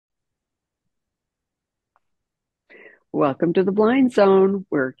Welcome to the Blind Zone,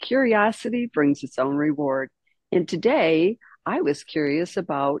 where curiosity brings its own reward. And today, I was curious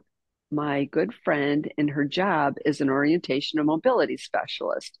about my good friend and her job as an orientation and mobility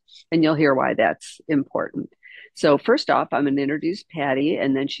specialist. And you'll hear why that's important. So, first off, I'm going to introduce Patty,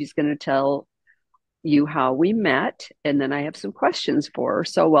 and then she's going to tell you how we met. And then I have some questions for her.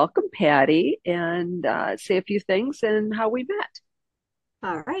 So, welcome, Patty, and say a few things and how we met.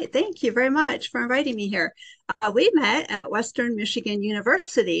 All right. Thank you very much for inviting me here. We met at Western Michigan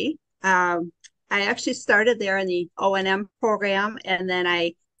University. I actually started there in the O&M program, and then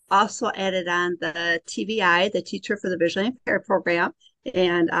I also added on the TVI, the Teacher for the Visually Impaired program.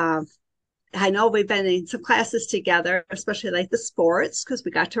 And I know we've been in some classes together, especially like the sports, because we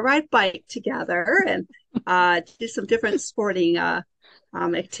got to ride bike together and do some different sporting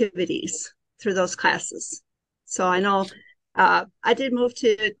activities through those classes. So I know I did move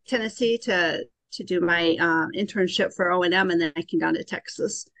to Tennessee to do my internship for O&M, and then I came down to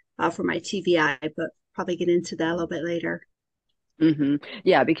Texas for my TVI, but probably get into that a little bit later.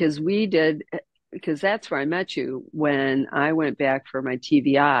 Yeah, because that's where I met you when I went back for my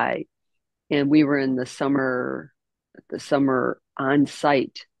TVI, and we were in the summer on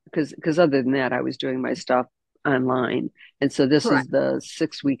site because other than that, I was doing my stuff online, and so this Correct. is the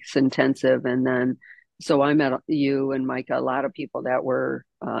 6 weeks intensive, and then so I met you and Micah, a lot of people that were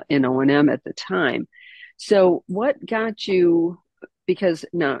in O&M at the time. So what got you? Because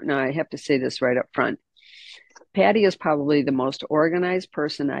no, I have to say this right up front. Patty is probably the most organized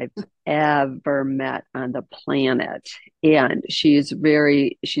person I've ever met on the planet. And she's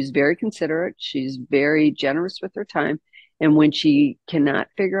very considerate. She's very generous with her time. And when she cannot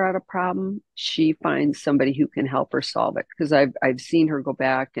figure out a problem, she finds somebody who can help her solve it. Because I've seen her go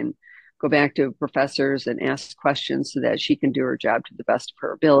back to professors and ask questions so that she can do her job to the best of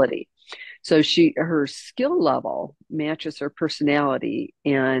her ability. So her skill level matches her personality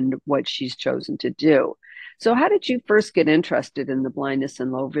and what she's chosen to do. So how did you first get interested in the blindness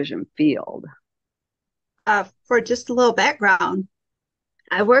and low vision field? For just a little background,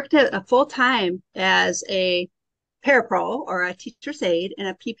 I worked at a full time as a parapro or a teacher's aide in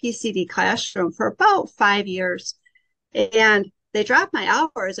a PPCD classroom for about 5 years. And they dropped my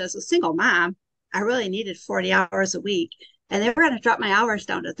hours as a single mom. I really needed 40 hours a week. And they were going to drop my hours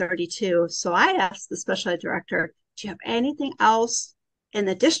down to 32. So I asked the special ed director, do you have anything else in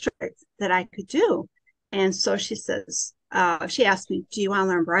the district that I could do? And so she asked me, do you want to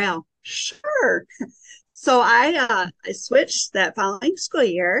learn Braille? Sure. So I switched that following school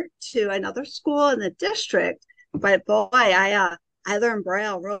year to another school in the district. But boy, I learned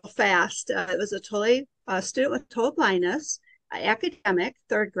Braille real fast. It was a student with total blindness, academic,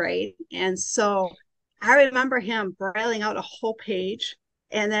 third grade, and so I remember him brailing out a whole page,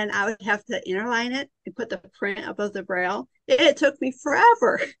 and then I would have to interline it and put the print above the Braille. It took me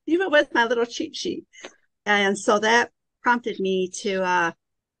forever, even with my little cheat sheet. And so that prompted me to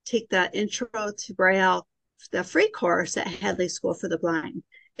take the Intro to Braille, the free course at Hadley School for the Blind.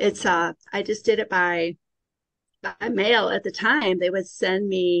 I just did it by mail at the time. They would send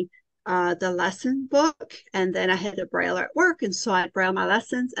me the lesson book, and then I had a braille at work, and so I'd braille my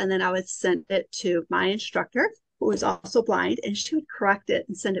lessons, and then I would send it to my instructor, who was also blind, and she would correct it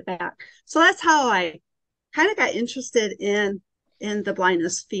and send it back. So that's how I kind of got interested in the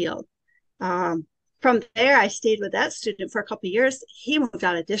blindness field. Um, from there, I stayed with that student for a couple of years. He moved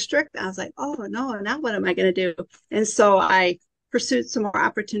out of district. I was like, oh no, now what am I going to do? And so I pursued some more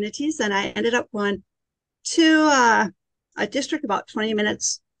opportunities, and I ended up going to a district about 20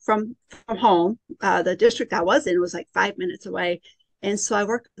 minutes from home. The district I was in was like 5 minutes away. And so I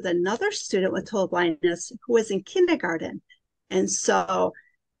worked with another student with total blindness who was in kindergarten. And so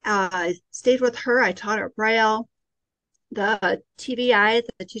I stayed with her. I taught her Braille, the TVI,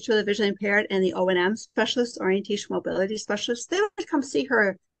 the teacher of the visually impaired, and the O&M specialist, orientation mobility specialist. They would come see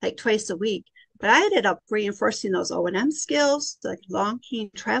her like twice a week. But I ended up reinforcing those O&M skills, like long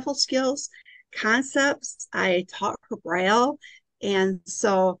cane travel skills, concepts. I taught her Braille. And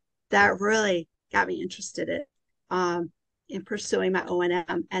so that really got me interested in pursuing my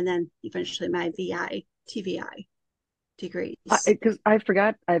O&M and then eventually my TVI degrees. Because I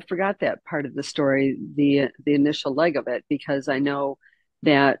forgot that part of the story, the initial leg of it, because I know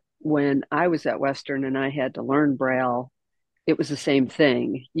that when I was at Western and I had to learn Braille, it was the same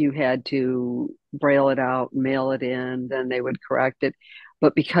thing. You had to braille it out, mail it in, then they would correct it.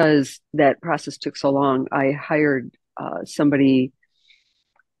 But because that process took so long, I hired somebody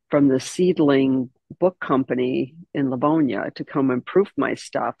from the Seedling Book Company in Livonia to come and proof my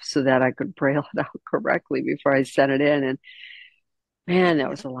stuff so that I could braille it out correctly before I sent it in. And Man, that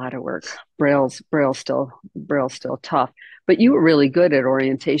was a lot of work. Braille's still tough. But you were really good at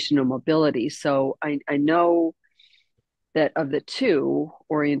orientation and mobility. So I know that of the two,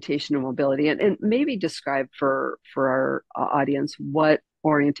 orientation and mobility, and maybe describe for our audience what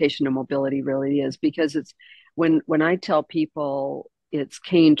orientation and mobility really is, because it's when I tell people it's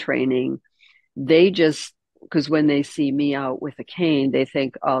cane training, they just, because when they see me out with a cane, they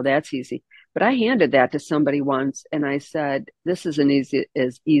think, oh, that's easy. But I handed that to somebody once and I said, this isn't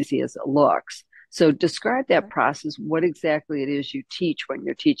easy as it looks. So describe that process, what exactly it is you teach when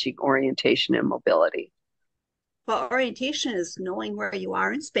you're teaching orientation and mobility. Well, orientation is knowing where you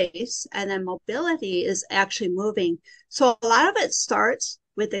are in space, and then mobility is actually moving. So a lot of it starts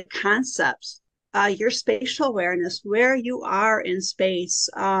with the concepts, your spatial awareness, where you are in space,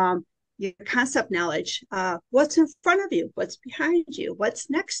 your concept knowledge, what's in front of you, what's behind you, what's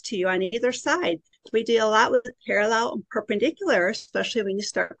next to you on either side. We deal a lot with parallel and perpendicular, especially when you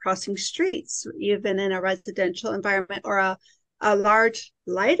start crossing streets, even in a residential environment or a large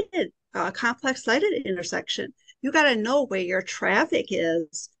lighted, complex lighted intersection. You got to know where your traffic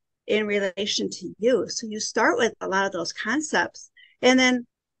is in relation to you. So you start with a lot of those concepts. And then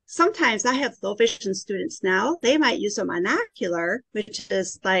sometimes I have low vision students now. They might use a monocular, which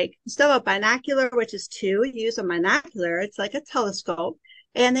is like instead of a binocular, which is two, you use a monocular. It's like a telescope.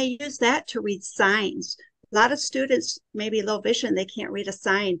 And they use that to read signs. A lot of students, maybe low vision, they can't read a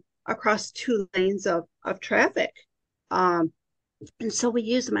sign across two lanes of traffic. Um, and so we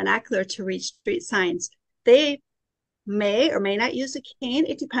use a monocular to read street signs. They may or may not use a cane.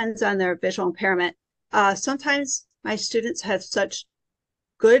 It depends on their visual impairment. Sometimes my students have such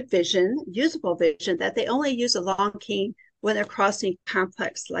good vision, usable vision, that they only use a long cane when they're crossing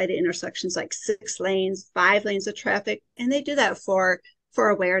complex lighted intersections like 6 lanes, 5 lanes of traffic. And they do that for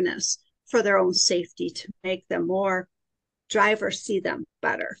awareness, for their own safety, to make them more drivers see them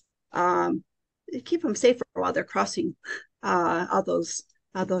better. Keep them safer while they're crossing all those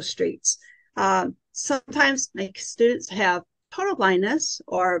streets. Sometimes my students have total blindness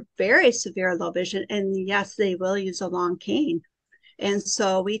or very severe low vision, and yes, they will use a long cane. And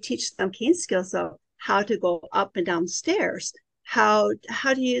so we teach them cane skills of how to go up and down stairs, how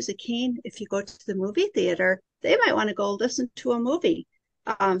to use a cane if you go to the movie theater. They might want to go listen to a movie.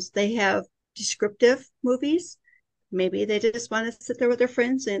 So they have descriptive movies. Maybe they just want to sit there with their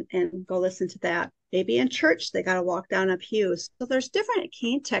friends and go listen to that. Maybe in church, they got to walk down a pew. So there's different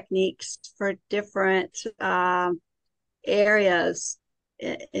cane techniques for different areas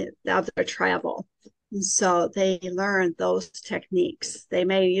of their travel. And so they learn those techniques. They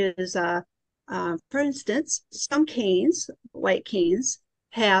may use, for instance, some canes, white canes,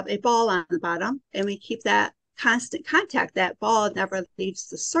 have a ball on the bottom, and we keep that constant contact. That ball never leaves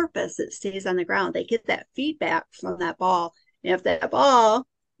the surface, it stays on the ground. They get that feedback from that ball. And if that ball,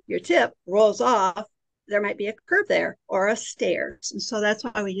 your tip, rolls off, there might be a curve there or a stairs. And so that's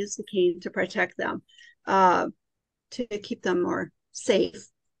why we use the cane to protect them, to keep them more safe,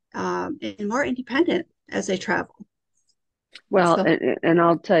 and more independent as they travel. Well, So, and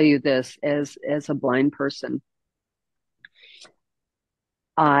I'll tell you this, as a blind person,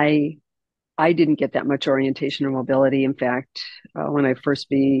 I I didn't get that much orientation or mobility. In fact, when I first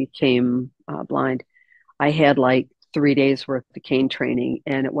became blind, I had like 3 days worth of cane training,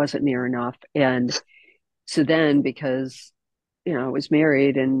 and it wasn't near enough. And so then, because I was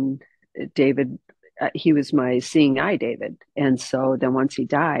married, and David, he was my seeing eye, David, and so then once he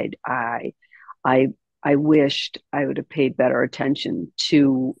died, I, I wished I would have paid better attention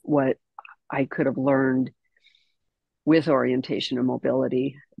to what I could have learned with orientation and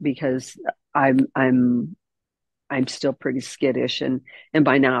mobility, because I'm I'm I'm still pretty skittish, and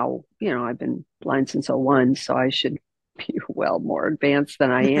by now, I've been blind since '01, so I should be well more advanced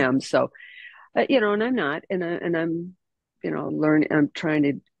than I am. So, and I'm not, and I'm, learning. I'm trying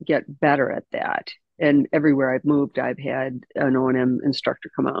to get better at that. And everywhere I've moved, I've had an O&M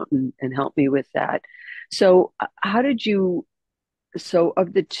instructor come out and help me with that. So, how did you? So,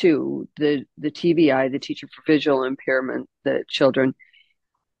 of the two, the TVI, the teacher for visual impairment, the children,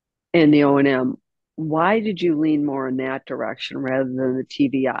 and the O&M, why did you lean more in that direction rather than the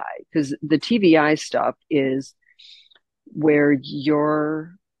TVI? Because the TVI stuff is where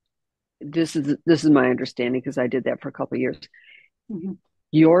this is my understanding, because I did that for a couple of years. mhm.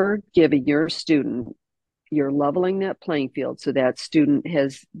 You're giving your student, you're leveling that playing field so that student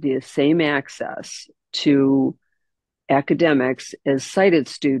has the same access to academics as sighted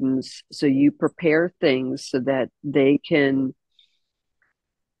students. So you prepare things so that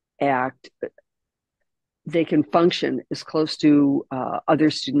act they can function as close to other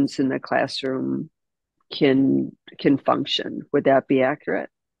students in the classroom can function. Would that be accurate?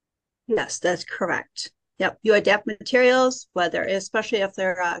 Yes, that's correct. Yep. You adapt materials, whether, especially if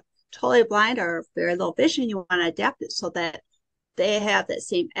they're totally blind or very low vision, you want to adapt it so that they have that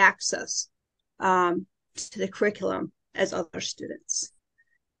same access to the curriculum as other students.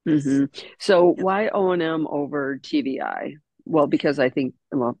 Yes. Hmm. So Yep. why O&M over TVI? Well, because I think,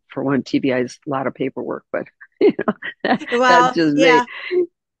 well, for one, TVI is a lot of paperwork, but that's Well, just me. yeah,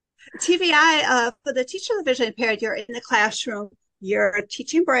 TVI, for the teacher of the vision impaired, you're in the classroom, you're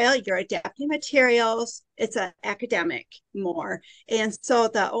teaching Braille, you're adapting materials. It's an academic more. And so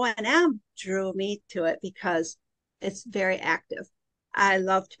the O&M drew me to it because it's very active. I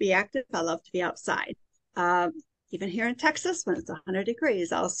love to be active. I love to be outside. Um, Even here in Texas, when it's 100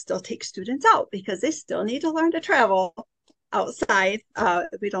 degrees, I'll still take students out because they still need to learn to travel outside.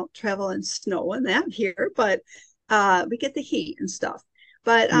 We don't travel in snow and that here, but we get the heat and stuff.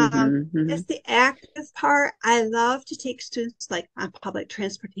 But Hmm. Hmm. it's the active part. I love to take students like on public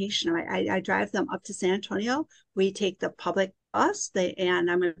transportation. I drive them up to San Antonio. We take the public bus. And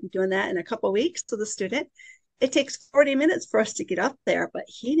I'm going to be doing that in a couple of weeks to the student. It takes 40 minutes for us to get up there, but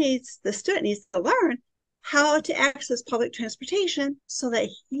the student needs to learn how to access public transportation so that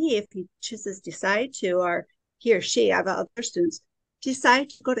if he chooses decide to, or he or she, I have other students, decide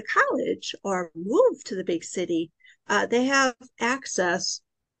to go to college or move to the big city, they have access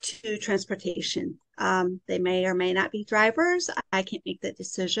to transportation. They may or may not be drivers. I can't make that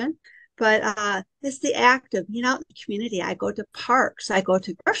decision. But it's the act of being out in the community. I go to parks. I go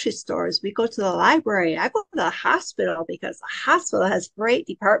to grocery stores. We go to the library. I go to the hospital because the hospital has great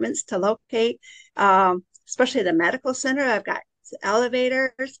departments to locate, especially the medical center. I've got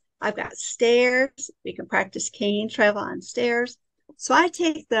elevators. I've got stairs. We can practice cane travel on stairs. So I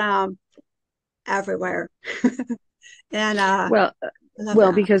take them everywhere. And Well, I love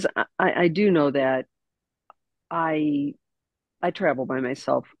that. because I do know that I I travel by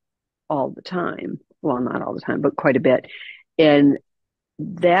myself all the time. Well, not all the time, but quite a bit. And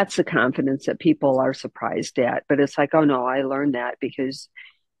that's the confidence that people are surprised at. But it's like, oh no, I learned that because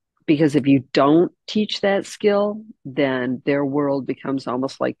if you don't teach that skill, then their world becomes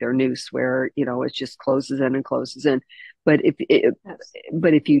almost like their noose, where it just closes in and closes in. But Yes.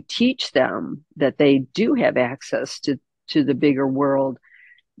 but if you teach them that they do have access to the bigger world,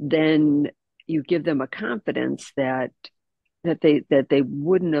 then you give them a confidence that they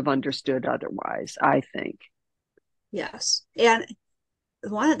wouldn't have understood otherwise, I think. Yes. And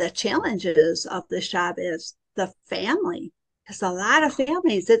one of the challenges of this job is the family. Because a lot of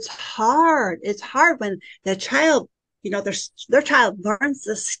families, it's hard. It's hard when the child, their child learns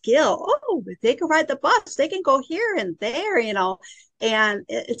the skill. Oh, if they can ride the bus, they can go here and there. And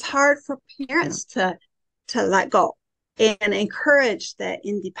it's hard for Yeah. parents to let go and encourage that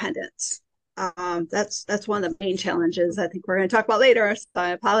independence. That's one of the main challenges I think we're going to talk about later. So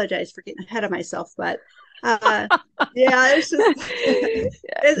I apologize for getting ahead of myself, but uh, yeah, it's just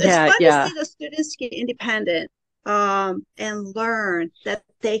it's Yeah, fun to yeah. see the students get independent and learn that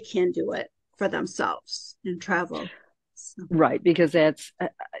they can do it for themselves and travel. So, Right, because that's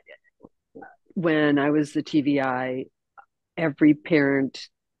when I was the TVI, every parent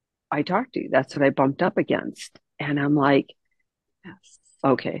I talked to, that's what I bumped up against. And I'm like, yes.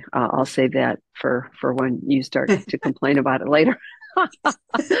 okay, I'll save that for when you start to complain about it later.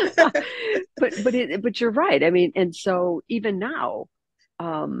 But you're right. I mean, and so even now,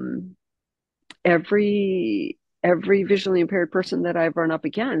 um, every visually impaired person that I've run up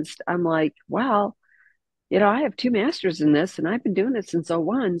against, I'm like, wow, I have two masters in this and I've been doing it since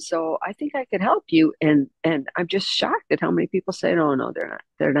 '01, so I think I could help you. And I'm just shocked at how many people say, no, no,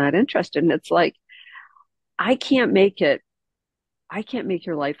 they're not interested. And it's like, I can't make it, I can't make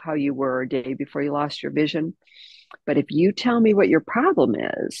your life how you were a day before you lost your vision. But if you tell me what your problem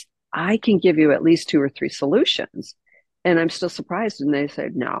is, I can give you at least two or three solutions. And I'm still surprised when they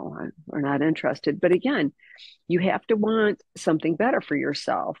said, no, we're not interested. But again, you have to want something better for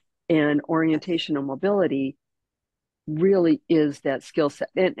yourself. And Yes. orientational mobility really is that skill set.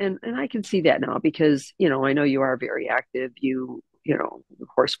 And I can see that now because, I know you are very active. You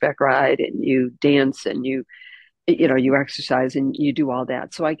horseback ride and you dance and you exercise and you do all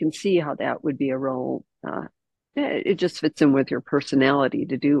that. So I can see how that would be a real, it just fits in with your personality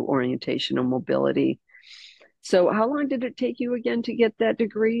to do orientational mobility. So how long did it take you again to get that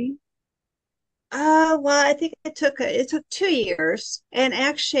degree? Well, I think it took 2 years, and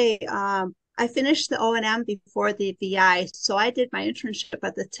actually, I finished the O&M before the VI, so I did my internship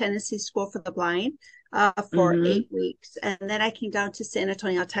at the Tennessee School for the Blind for Mm-hmm. 8 weeks, and then I came down to San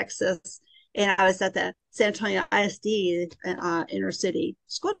Antonio, Texas, And I was at the San Antonio ISD inner city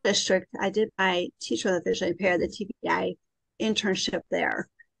school district. I did my teacher of the visually impaired, the TBI internship there.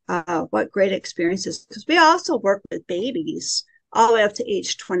 What great experiences, because we also work with babies all the way up to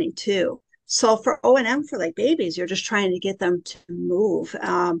age 22. So for O&M for like babies, you're just trying to get them to move.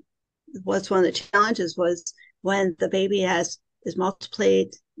 What's one of the challenges was when the baby is multiply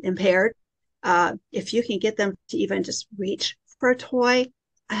impaired. If you can get them to even just reach for a toy,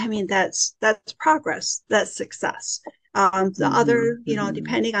 I mean that's progress, that's success. The Hmm. other,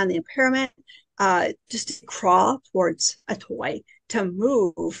 depending on the impairment, just to crawl towards a toy, to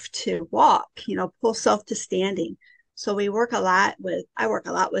move, to walk, pull self to standing. So I work a lot with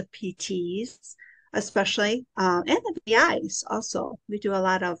PTs, especially, and the BIs also. We do a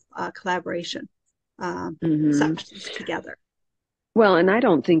lot of collaboration Hmm. sessions together. Well, and I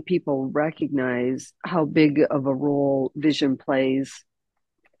don't think people recognize how big of a role vision plays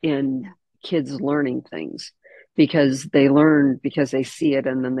in Yeah. kids learning things because they learn because they see it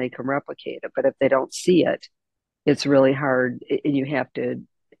and then they can replicate it. But if they don't see it, it's really hard, and you have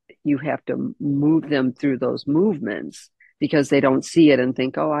to move them through those movements because they don't see it and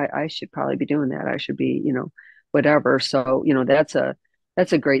think, oh, I should probably be doing that. I should be, whatever. So,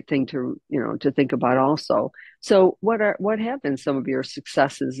 that's a great thing to think about also. So what have been some of your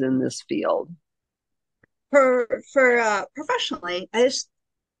successes in this field? For professionally, I just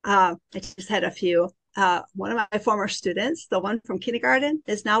had a few. One of my former students, the one from kindergarten,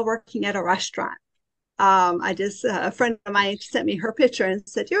 is now working at a restaurant. A friend of mine sent me her picture and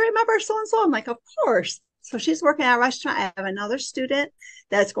said, "You remember so and so?" I'm like, "Of course." So she's working at a restaurant. I have another student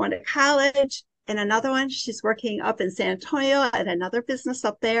that's going to college, and another one, she's working up in San Antonio at another business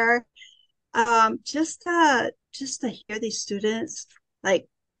up there. Just to hear these students like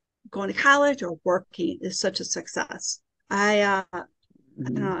going to college or working is such a success. I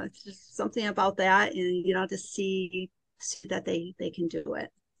don't Mhm. know, it's just something about that, and to see that they can do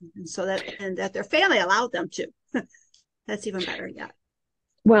it, and that their family allowed them to. That's even better. Yeah.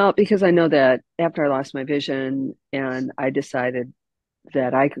 Well, because I know that after I lost my vision and I decided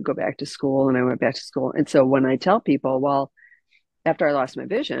that I could go back to school and I went back to school. And so when I tell people, well, after I lost my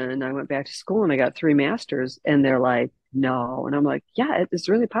vision, I went back to school and I got three masters, and they're like, no. And I'm like, yeah, it's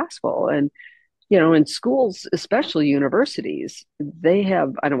really possible. And, in schools, especially universities, they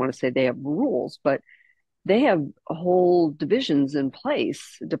have, I don't want to say they have rules, but they have whole divisions in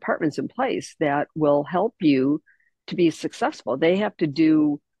place, departments in place that will help you to be successful. They have to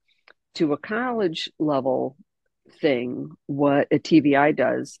do to a college level thing what a TVI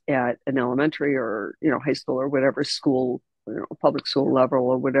does at an elementary or high school or whatever school, public school level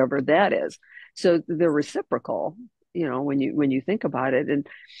or whatever that is. So they're reciprocal, when you think about it,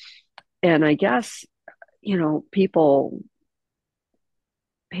 and I guess people,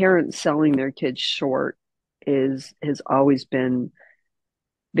 parents selling their kids short is has always been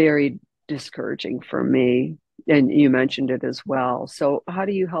very discouraging for me, and you mentioned it as well. So how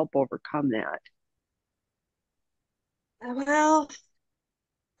do you help overcome that? Well,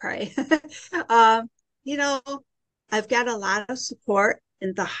 pray. um, you know, I've got a lot of support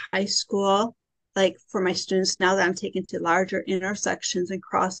in the high school, like for my students now that I'm taking to larger intersections and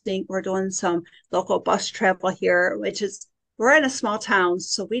crossing. We're doing some local bus travel here, which is we're in a small town,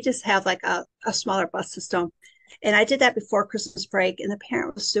 so we just have like a smaller bus system. And I did that before Christmas break, and the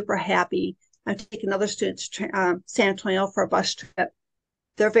parent was super happy. I'm taking other students to San Antonio for a bus trip.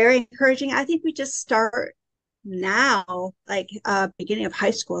 They're very encouraging. I think we just start now, like beginning of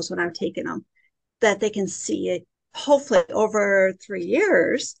high school is when I'm taking them, that they can see it. Hopefully, over 3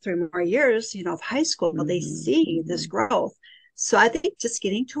 years, 3 more years, of high school, they Mm-hmm, see this mm-hmm. growth. So I think just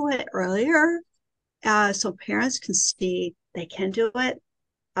getting to it earlier, so parents can see they can do it,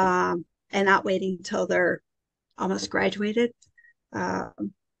 and not waiting until they're almost graduated.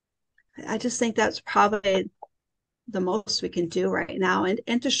 Um, I just think that's probably the most we can do right now,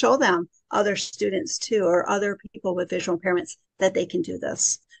 and to show them other students too, or other people with visual impairments, that they can do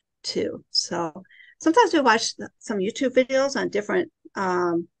this too. So sometimes we watch some YouTube videos on different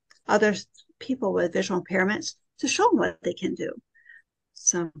other people with visual impairments to show them what they can do.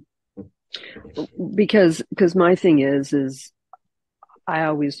 So Because my thing is I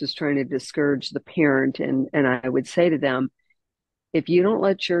always was trying to discourage the parent, and I would say to them, if you don't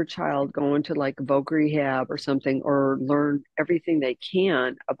let your child go into like voc rehab or something or learn everything they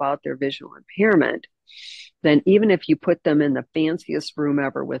can about their visual impairment, then even if you put them in the fanciest room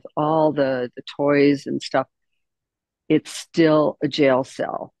ever with all the toys and stuff, it's still a jail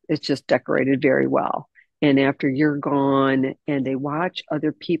cell. It's just decorated very well. And after you're gone and they watch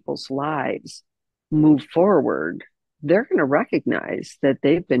other people's lives move forward, they're going to recognize that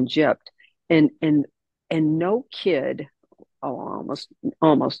they've been gypped. And no kid, oh,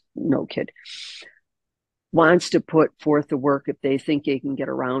 almost no kid wants to put forth the work if they think they can get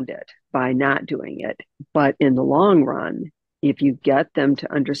around it by not doing it. But in the long run, if you get them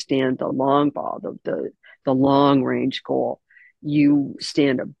to understand the long ball, the long range goal, you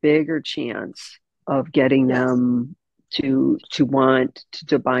stand a bigger chance of getting Yes. them to want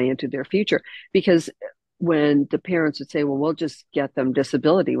to buy into their future. Because when the parents would say, well, we'll just get them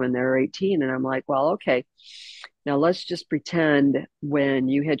disability when they're 18, and I'm like, well, okay, now let's just pretend when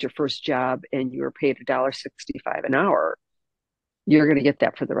you had your first job and you were paid $1.65 an hour, you're going to get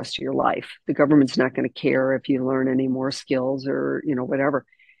that for the rest of your life. The government's not going to care if you learn any more skills or, whatever.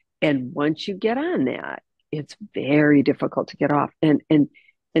 And once you get on that, it's very difficult to get off. And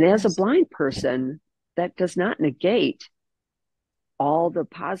as a Yes. blind person, that does not negate all the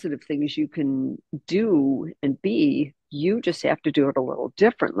positive things you can do and be. You just have to do it a little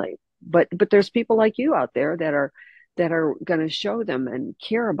differently. But there's people like you out there that are going to show them and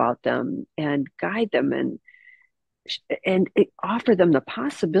care about them and guide them and offer them the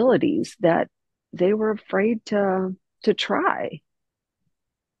possibilities that they were afraid to try.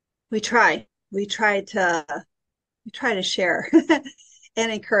 We try. We try to share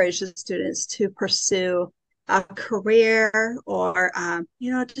and encourage the students to pursue a career or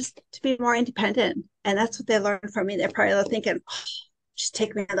just to be more independent. And that's what they learned from me. They're probably thinking, oh, just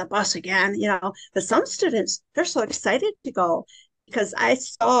take me on the bus again. But some students, they're so excited to go because I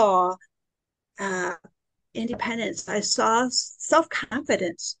saw uh, independence. I saw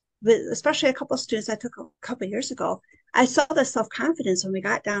self-confidence, especially a couple of students I took a couple of years ago. I saw the self-confidence when we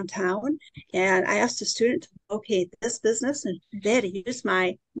got downtown, and I asked a student to locate this business, and they had to use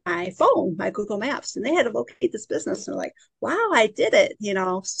my phone, my Google Maps, and they had to locate this business. And they're like, wow, I did it.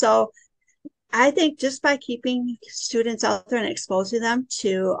 So I think just by keeping students out there and exposing them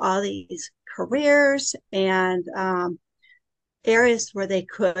to all these careers and areas where they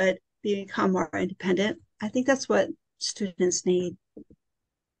could become more independent, I think that's what students need.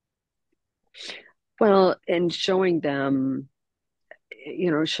 Well, and showing them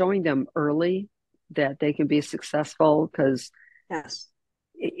early that they can be successful because Yes.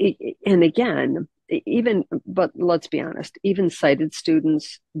 and again, but let's be honest, even sighted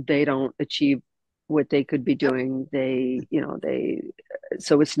students, they don't achieve what they could be Yep. doing.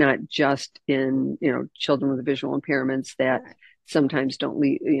 So it's not just in, children with visual impairments that sometimes don't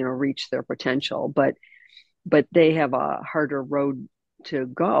reach their potential, but they have a harder road to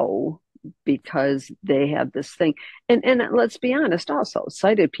go because they have this thing. And let's be honest, also,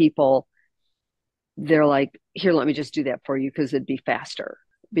 sighted people, they're like, here, let me just do that for you because it'd be faster.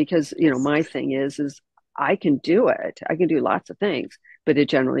 Because, Yes. my thing is I can do it. I can do lots of things, but it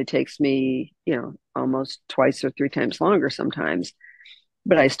generally takes me, almost twice or three times longer sometimes,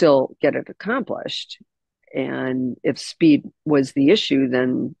 but I still get it accomplished. And if speed was the issue,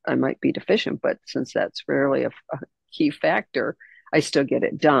 then I might be deficient. But since that's rarely a key factor, I still get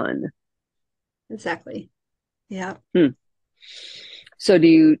it done. Exactly. Yeah. Hmm. So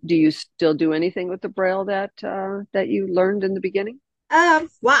do you still do anything with the braille that you learned in the beginning?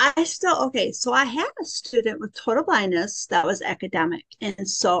 Well, I still, okay, so I had a student with total blindness that was academic. And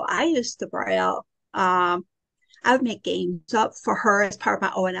so I used the Braille. I would make games up for her as part of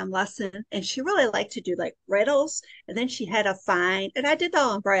my O&M lesson. And she really liked to do like riddles. And then she had to find, and I did that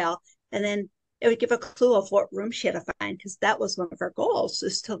on Braille. And then it would give a clue of what room she had to find because that was one of her goals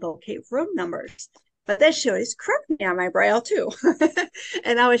is to locate room numbers. But then she always correct me on my Braille too.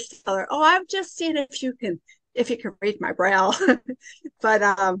 And I always tell her, oh, I'm just seeing if you can read my Braille. But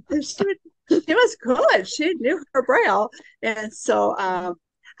she was good. She knew her Braille. And so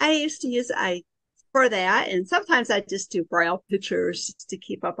I used to use I for that. And sometimes I just do Braille pictures to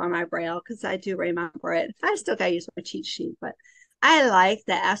keep up on my Braille because I do remember it. I still got to use my cheat sheet, but I like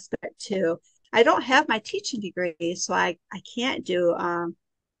that aspect too. I don't have my teaching degree, so I can't do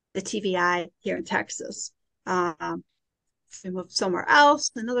the TVI here in Texas. If we move somewhere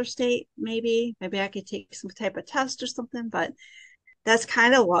else, another state, maybe I could take some type of test or something, but that's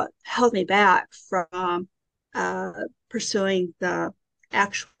kind of what held me back from uh, pursuing the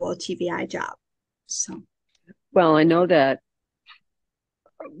actual TVI job. So, Well, I know that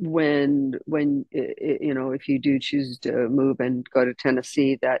when if you do choose to move and go to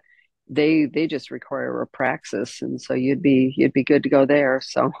Tennessee, that they just require a praxis, and so you'd be good to go there.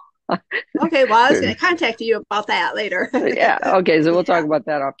 So okay, well, I was going there, to contact you about that later. yeah, okay, so we'll talk Yeah, about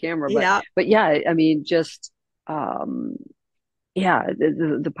that off camera, but yeah, but yeah, I mean, just um, yeah,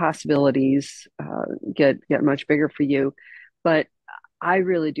 the possibilities get much bigger for you. But I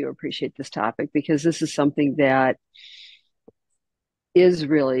really do appreciate this topic because this is something that is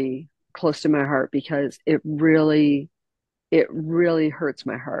really close to my heart because it really hurts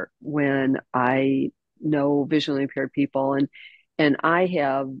my heart when I know visually impaired people, and I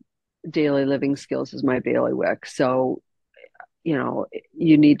have daily living skills as my bailiwick. So, you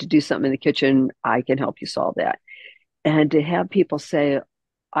need to do something in the kitchen, I can help you solve that. And to have people say,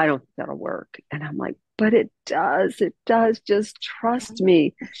 I don't think that'll work. And I'm like, but it does, just trust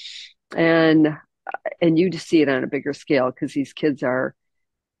me. And you just see it on a bigger scale because these kids are,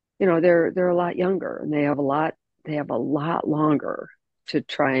 they're a lot younger and they have a lot longer to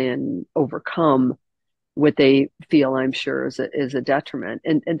try and overcome what they feel, I'm sure, is a detriment.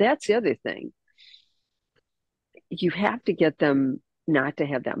 And that's the other thing. You have to get them not to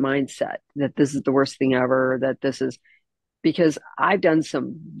have that mindset that this is the worst thing ever, that this is, because I've done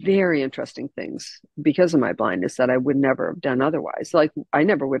some very interesting things because of my blindness that I would never have done otherwise. Like I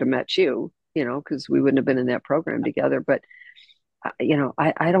never would have met you, because we wouldn't have been in that program together. But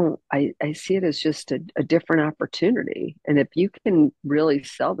I don't, I see it as just a different opportunity. And if you can really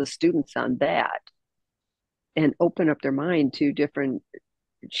sell the students on that and open up their mind to different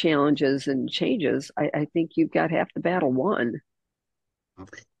challenges and changes, I think you've got half the battle won.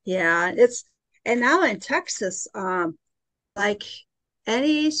 Yeah, and now in Texas, like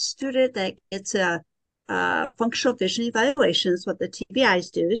any student that gets a functional vision evaluation is what the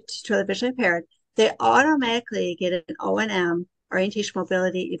TVIs do, teacher of the visually impaired, they automatically get an O&M, orientation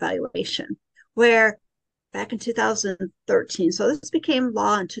mobility evaluation, where back in 2013, so this became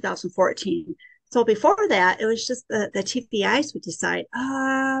law in 2014. So before that, it was just the TVIs would decide,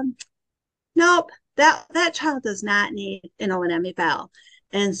 nope, that child does not need an O&M eval.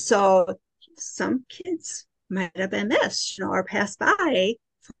 And so some kids might have been missed, or passed by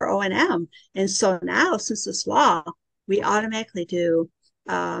for O&M. And so now, since this law, we automatically do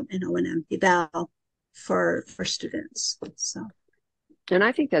an O&M eval for students. So, And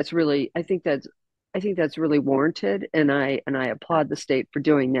I think that's really warranted. And I applaud the state for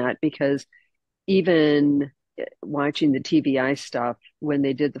doing that because even watching the TVI stuff when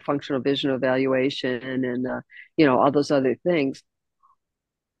they did the functional vision evaluation and all those other things,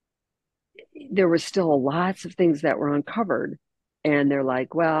 there were still lots of things that were uncovered. And they're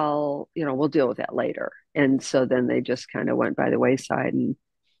like, well, we'll deal with that later. And so then they just kind of went by the wayside and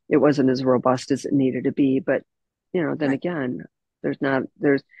it wasn't as robust as it needed to be. But, then right. again, there's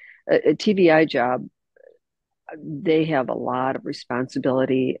a TVI job. They have a lot of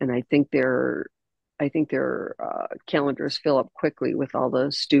responsibility. And I think their calendars fill up quickly with all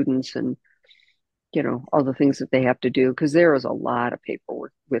the students and, all the things that they have to do because there is a lot of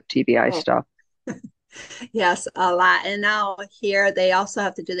paperwork with TVI Oh, stuff. yes, a lot. And now here they also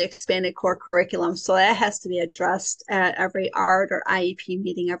have to do the expanded core curriculum. So that has to be addressed at every art or IEP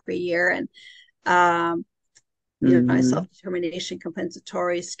meeting every year. And um, Hmm. self-determination,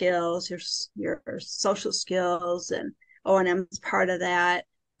 compensatory skills, your social skills, and O&M is part of that.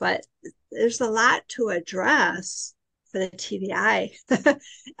 But there's a lot to address for the TBI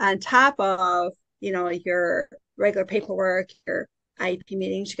on top of, your regular paperwork, your IEP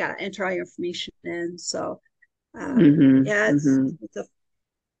meetings, you got to enter all your information in. So, Hmm. yeah, Hmm. it's a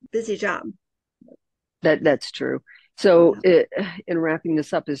busy job. That's true. So, Yeah. in wrapping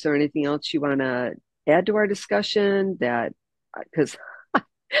this up, is there anything else you want to add to our discussion? That because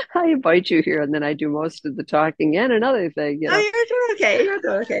I invite you here and then I do most of the talking. And another thing. Oh, you're doing okay. You're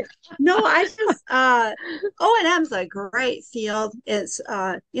doing okay. No, I just O&M's a great field. It's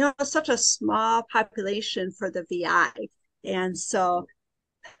such a small population for the VI. And so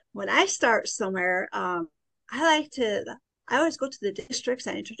when I start somewhere, I like to I always go to the districts,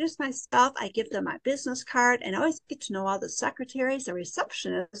 I introduce myself, I give them my business card, and I always get to know all the secretaries and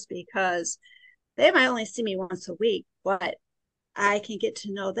receptionists because they might only see me once a week, but I can get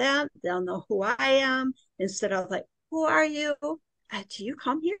to know them. They'll know who I am instead of like, who are you? Do you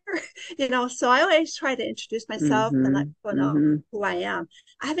come here? So I always try to introduce myself and let Hmm. people know Hmm. who I am.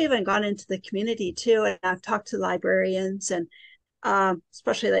 I've even gone into the community too, and I've talked to librarians and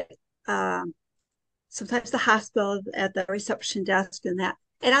especially like sometimes the hospital at the reception desk and that.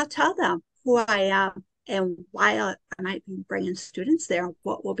 And I'll tell them who I am and why I might be bringing students there,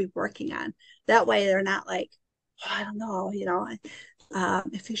 what we'll be working on. That way they're not like, oh, I don't know,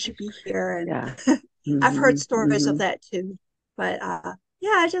 if you should be here. Yeah. And I've heard Hmm. stories of Hmm. that too. But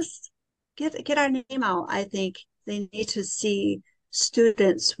yeah, just get our name out. I think they need to see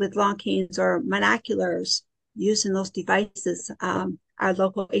students with Lonkines or monoculars using those devices. Our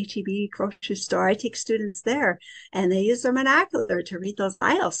local HEB grocery store, I take students there and they use their monocular to read those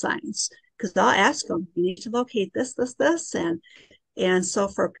aisle signs because they'll ask them, you need to locate this, this, this. And so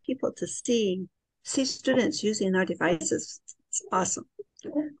for people to see students using our devices, it's awesome.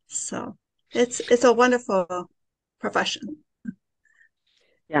 So it's a wonderful profession.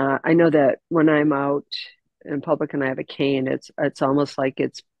 Yeah, I know that when I'm out in public and I have a cane, it's almost like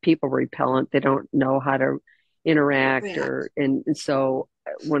it's people repellent. They don't know how to interact Yeah. or and so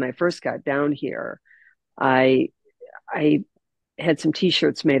when I first got down here, I I had some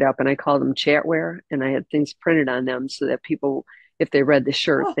t-shirts made up and I called them chatware and I had things printed on them so that people, if they read the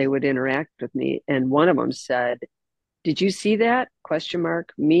shirt, Oh, they would interact with me. And one of them said, "Did you see that?" Question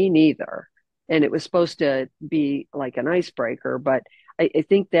mark. Me neither. And it was supposed to be like an icebreaker, but I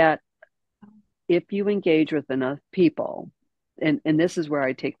think that if you engage with enough people, and this is where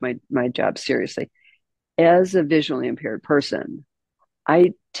I take my job seriously, as a visually impaired person,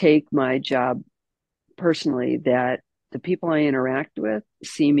 I take my job personally that the people I interact with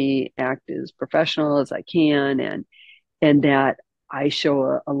see me act as professional as I can and that I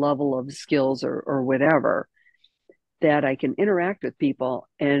show a level of skills or whatever that I can interact with people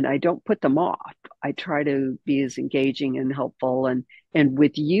and I don't put them off. I try to be as engaging and helpful and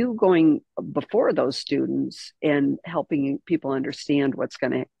with you going before those students and helping people understand what's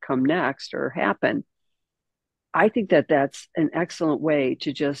going to come next or happen, I think that that's an excellent way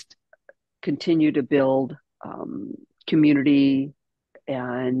to just continue to build community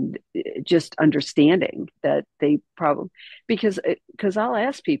and just understanding that they probably because I'll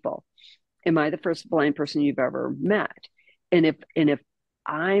ask people, am I the first blind person you've ever met? And if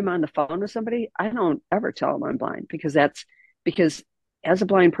I'm on the phone with somebody, I don't ever tell them I'm blind because as a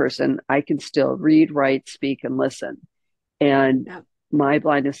blind person, I can still read, write, speak, and listen. And yeah. my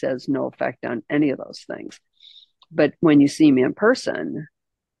blindness has no effect on any of those things. But when you see me in person,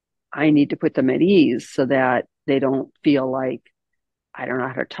 I need to put them at ease so that they don't feel like I don't know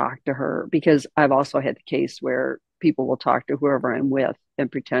how to talk to her because I've also had the case where people will talk to whoever I'm with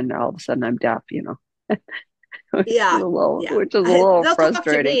and pretend all of a sudden I'm deaf, Yeah, yeah. which is a little They'll talk to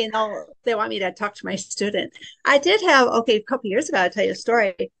frustrating. me and they want me to talk to my student. I did have, okay, a couple years ago, I'll tell you a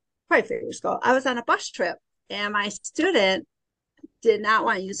story, probably 3 years ago. I was on a bus trip and my student did not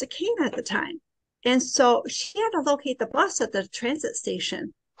want to use a cane at the time. And so she had to locate the bus at the transit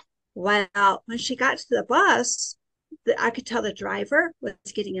station. Well, when she got to the bus, I could tell the driver was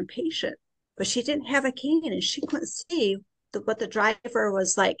getting impatient, but she didn't have a cane and she couldn't see what the driver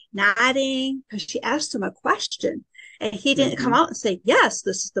was like nodding because she asked him a question and he didn't come Mm-hmm. out and say, "Yes,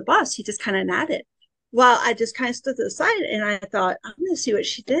 this is the bus." He just kind of nodded. Well, I just kind of stood to the side and I thought, I'm going to see what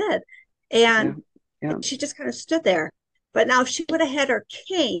she did. Yeah. And Yeah. she just kind of stood there. But now, if she would have had her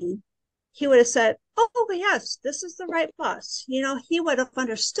cane, he would have said, "Oh, yes, this is the right bus." He would have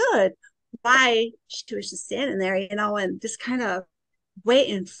understood why she was just standing there, and just kind of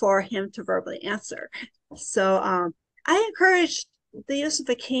waiting for him to verbally answer. So I encourage the use of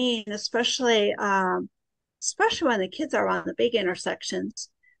a cane, especially when the kids are on the big intersections.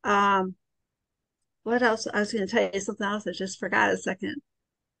 Um, what else? I was going to tell you something else. I just forgot a second.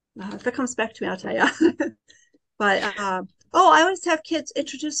 If it comes back to me, I'll tell you. But oh, I always have kids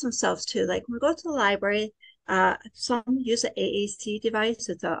introduce themselves too. Like when we go to the library, some use an AAC device.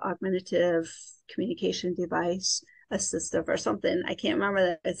 It's an augmentative communication device, assistive or something. I can't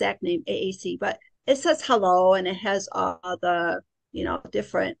remember the exact name, AAC, but it says hello and it has all the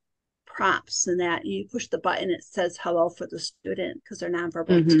different prompts and that you push the button, it says hello for the student because they're nonverbal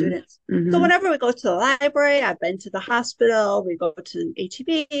Mm-hmm. students. So Mm-hmm. whenever we go to the library, I've been to the hospital, we go to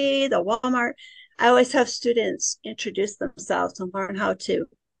HEB, the Walmart, I always have students introduce themselves and learn how to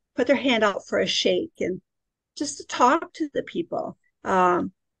put their hand out for a shake and just to talk to the people.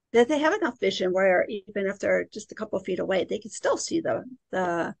 That they have enough vision where even if they're just a couple of feet away, they can still see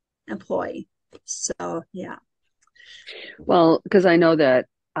the employee. So yeah. Well, because I know that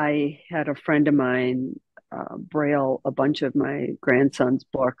I had a friend of mine braille a bunch of my grandson's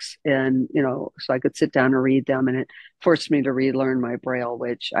books, and so I could sit down and read them, and it forced me to relearn my braille,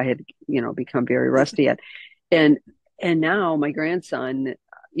 which I had become very rusty at. And and now my grandson,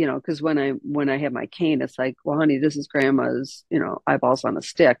 because when I have my cane, it's like, well, honey, this is grandma's, eyeballs on a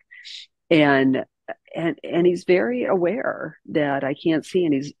stick, and and he's very aware that I can't see,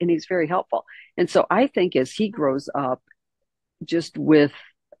 and he's very helpful. And so I think as he grows up just with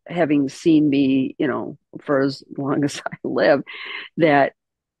having seen me, for as long as I live, that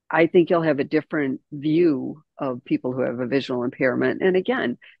I think you'll have a different view of people who have a visual impairment. And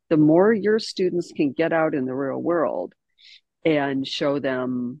again, the more your students can get out in the real world and show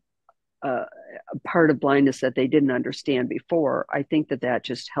them a part of blindness that they didn't understand before, I think that that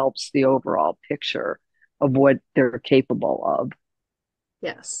just helps the overall picture of what they're capable of.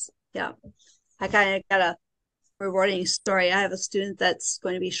 Yes. Yeah. I kind of got a rewarding story. I have a student that's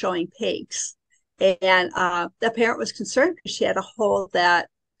going to be showing pigs. And the parent was concerned because she had to hold that,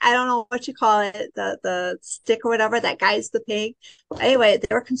 I don't know what you call it, the stick or whatever that guides the pig. Anyway,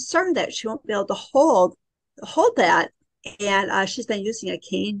 they were concerned that she won't be able to hold that. And she's been using a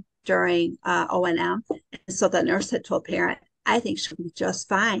cane during O&M. And so the nurse had told parent, I think she'll be just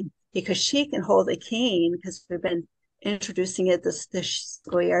fine because she can hold a cane because we've been introducing it this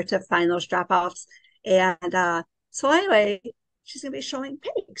school year to find those drop offs. And so anyway, she's going to be showing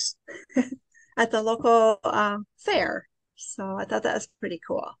pigs at the local fair. So I thought that was pretty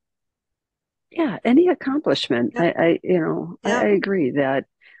cool. Yeah, any accomplishment. Yep. I Yep. agree that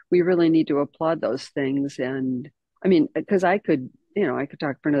we really need to applaud those things. And I mean, because I could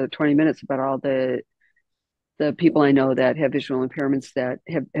talk for another 20 minutes about all the people I know that have visual impairments that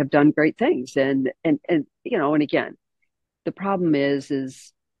have done great things. And again, the problem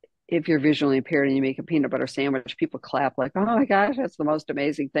is if you're visually impaired and you make a peanut butter sandwich, people clap like, "Oh my gosh, that's the most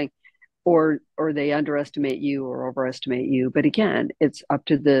amazing thing." Or they underestimate you or overestimate you. But again, it's up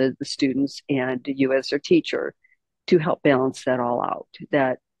to the students and you as their teacher to help balance that all out.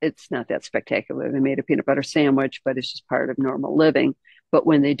 That it's not that spectacular. They made a peanut butter sandwich, but it's just part of normal living. But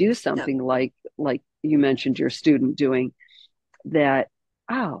when they do Yep. something like you mentioned your student doing that,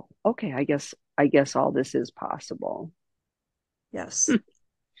 oh, okay, I guess all this is possible. Yes.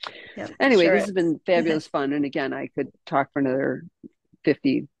 Yep. Anyway, Sure this has been is. fabulous fun. And again, I could talk for another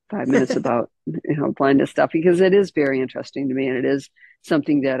 55 minutes about blindness stuff because it is very interesting to me and it is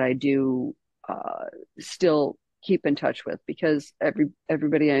something that I do still keep in touch with because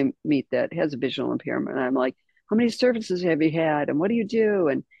everybody I meet that has a visual impairment, I'm like, how many services have you had and what do you do?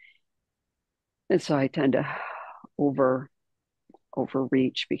 And so I tend to over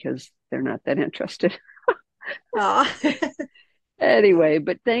overreach because they're not that interested. Oh. Anyway,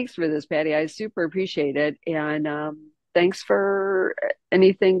 but thanks for this, Patty. I super appreciate it. And thanks for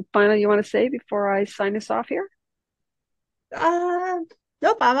anything final you want to say before I sign us off here. Uh,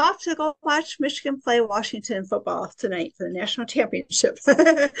 nope, I'm off to go watch Michigan play Washington football tonight for the national championship.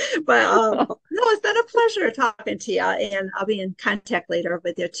 But no, it's been a pleasure talking to you, and I'll be in contact later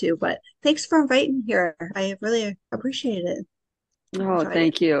with you too. But thanks for inviting me here. I really appreciate it. Oh, Enjoyed it.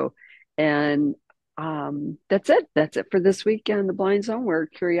 thank you. And that's it. That's it for this week on the Blind Zone, where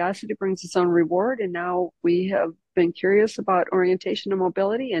curiosity brings its own reward. And now we have been curious about orientation and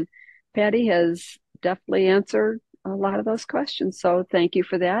mobility, and Patty has definitely answered a lot of those questions. So thank you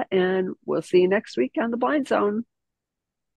for that. And we'll see you next week on the Blind Zone.